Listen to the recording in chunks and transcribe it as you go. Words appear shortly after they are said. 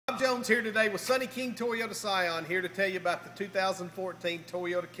Jones here today with Sonny King Toyota Scion, here to tell you about the 2014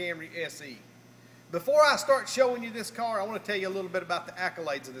 Toyota Camry SE. Before I start showing you this car, I want to tell you a little bit about the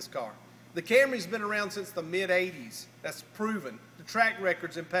accolades of this car. The Camry's been around since the mid-80s. That's proven. The track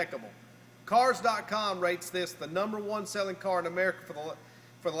record's impeccable. Cars.com rates this the #1 selling car in America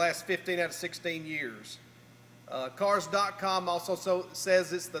for the last 15 out of 16 years. Cars.com also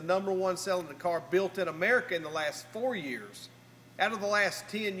says it's the #1 selling car built in America in the last 4 years. Out of the last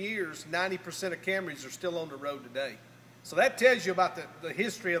 10 years, 90% of Camrys are still on the road today. So that tells you about the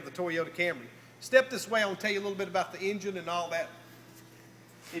history of the Toyota Camry. Step this way, I want to tell you a little bit about the engine and all that.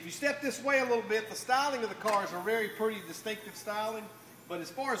 If you step this way a little bit, the styling of the cars are very pretty distinctive styling. But as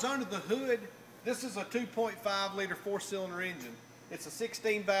far as under the hood, this is a 2.5 liter 4-cylinder engine. It's a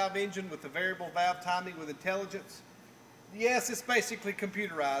 16-valve engine with a variable valve timing with intelligence. Yes, it's basically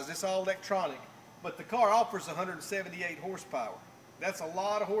computerized. It's all electronic. But the car offers 178 horsepower. That's a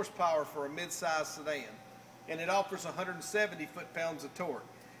lot of horsepower for a mid-size sedan. And it offers 170 foot-pounds of torque.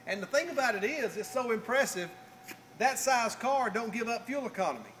 And the thing about it is, it's so impressive, that size car don't give up fuel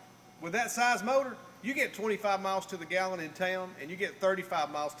economy. With that size motor, you get 25 miles to the gallon in town, and you get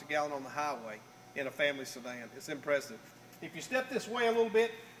 35 miles to the gallon on the highway in a family sedan. It's impressive. If you step this way a little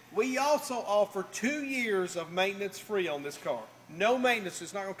bit, we also offer 2 years of maintenance free on this car. No maintenance.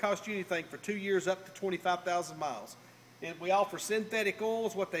 It's not going to cost you anything for 2 years up to 25,000 miles. We offer synthetic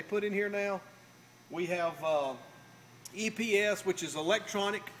oils, what they put in here now. We have EPS, which is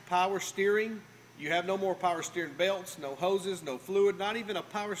electronic power steering. You have no more power steering belts, no hoses, no fluid, not even a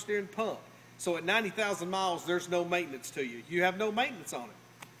power steering pump. So at 90,000 miles, there's no maintenance to you. You have no maintenance on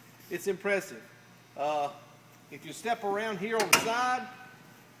it. It's impressive. If you step around here on the side,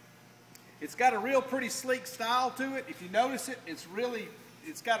 it's got a real pretty sleek style to it. If you notice it,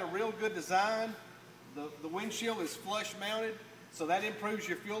 it's got a real good design. The windshield is flush mounted, so that improves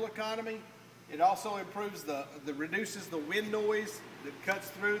your fuel economy. It also improves reduces the wind noise that cuts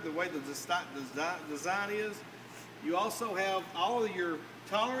through the way the design is. You also have all of your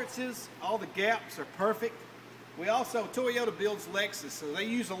tolerances, all the gaps are perfect. Toyota builds Lexus, so they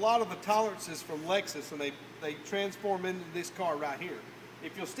use a lot of the tolerances from Lexus and they transform into this car right here.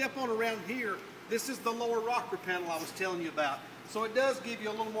 If you'll step on around here, this is the lower rocker panel I was telling you about. So it does give you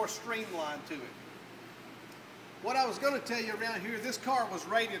a little more streamline to it. What I was going to tell you around here, this car was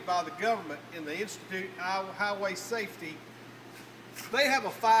rated by the government in the Institute of Highway Safety. They have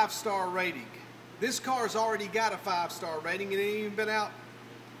a 5-star rating. This car's already got a 5-star rating and it ain't even been out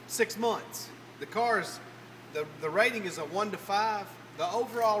 6 months. The rating is a 1 to 5. The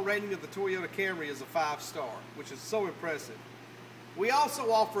overall rating of the Toyota Camry is a 5-star, which is so impressive. We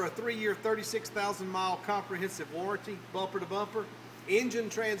also offer a 3-year, 36,000-mile comprehensive warranty, bumper to bumper. Engine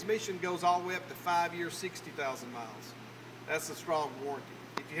transmission goes all the way up to 5 years, 60,000 miles. That's a strong warranty.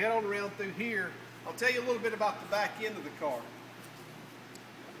 If you head on around through here, I'll tell you a little bit about the back end of the car.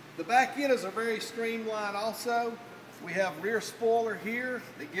 The back end is a very streamlined also. We have rear spoiler here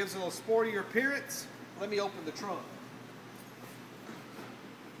that gives it a sportier appearance. Let me open the trunk.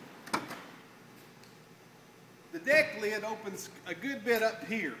 The deck lid opens a good bit up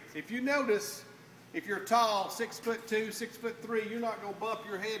here. If you notice, if you're tall, 6'2", 6'3", you're not going to bump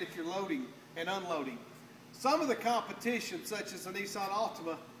your head if you're loading and unloading. Some of the competition, such as the Nissan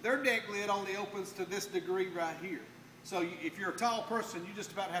Altima, their deck lid only opens to this degree right here. So if you're a tall person, you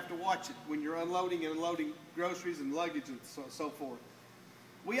just about have to watch it when you're unloading and unloading groceries and luggage and so forth.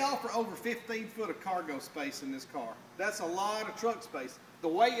 We offer over 15 foot of cargo space in this car. That's a lot of trunk space. The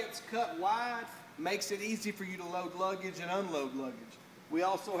way it's cut wide makes it easy for you to load luggage and unload luggage. We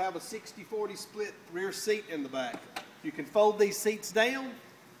also have a 60-40 split rear seat in the back. You can fold these seats down.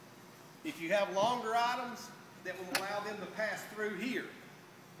 If you have longer items, that will allow them to pass through here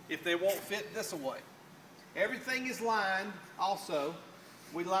if they won't fit this way. Everything is lined also.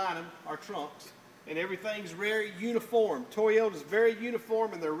 We line them, our trunks, and everything's very uniform. Toyota's very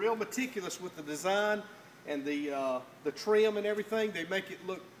uniform and they're real meticulous with the design and the trim and everything. They make it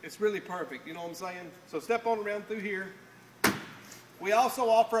look, it's really perfect, you know what I'm saying? So step on around through here. We also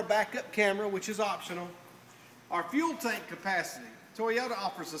offer a backup camera, which is optional. Our fuel tank capacity, Toyota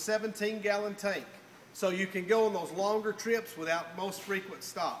offers a 17-gallon tank, so you can go on those longer trips without most frequent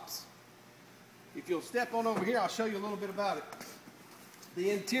stops. If you'll step on over here, I'll show you a little bit about it.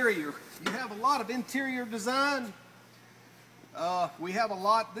 The interior, you have a lot of interior design. We have a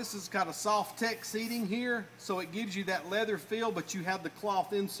lot, this is kind of soft tech seating here, so it gives you that leather feel, but you have the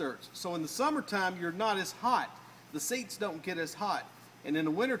cloth inserts. So in the summertime, you're not as hot. The seats don't get as hot. And in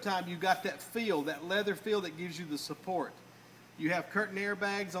the wintertime, you've got that feel, that leather feel that gives you the support. You have curtain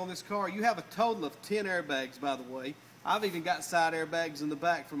airbags on this car. You have a total of 10 airbags, by the way. I've even got side airbags in the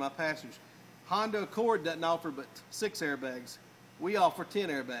back for my passengers. Honda Accord doesn't offer but 6 airbags. We offer 10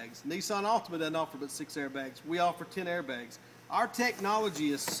 airbags. Nissan Altima doesn't offer but 6 airbags. We offer 10 airbags. Our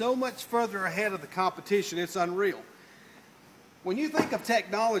technology is so much further ahead of the competition, it's unreal. When you think of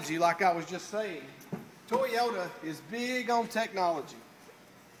technology, like I was just saying, Toyota is big on technology.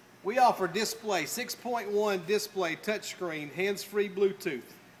 We offer display, 6.1 display, touchscreen, hands-free Bluetooth.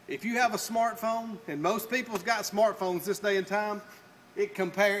 If you have a smartphone, and most people's got smartphones this day and time, it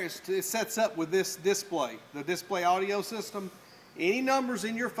sets up with this display, the display audio system. Any numbers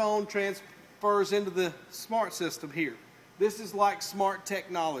in your phone transfers into the smart system here. This is like smart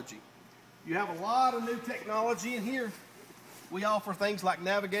technology. You have a lot of new technology in here. We offer things like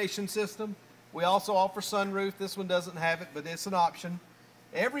navigation system. We also offer sunroof. This one doesn't have it, but it's an option.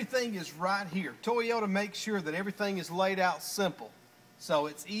 Everything is right here. Toyota makes sure that everything is laid out simple, so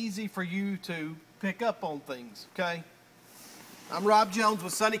it's easy for you to pick up on things, okay? I'm Rob Jones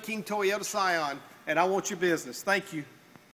with Sonny King Toyota Scion, and I want your business. Thank you.